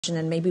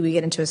and maybe we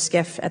get into a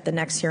skiff at the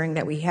next hearing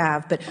that we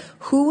have, but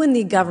who in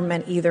the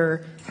government,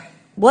 either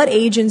what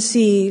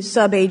agency,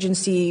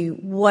 sub-agency,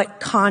 what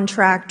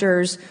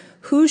contractors,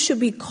 who should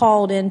be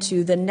called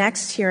into the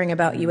next hearing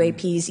about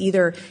UAPs,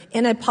 either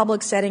in a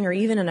public setting or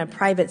even in a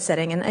private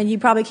setting? And you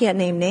probably can't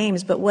name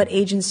names, but what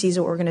agencies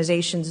or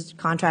organizations,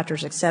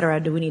 contractors, et cetera,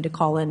 do we need to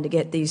call in to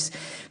get these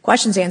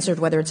questions answered,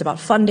 whether it's about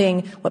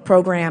funding, what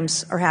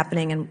programs are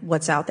happening, and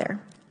what's out there?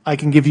 I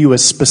can give you a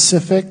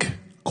specific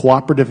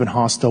cooperative and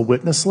hostile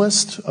witness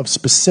list of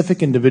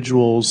specific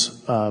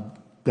individuals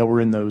that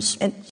were in those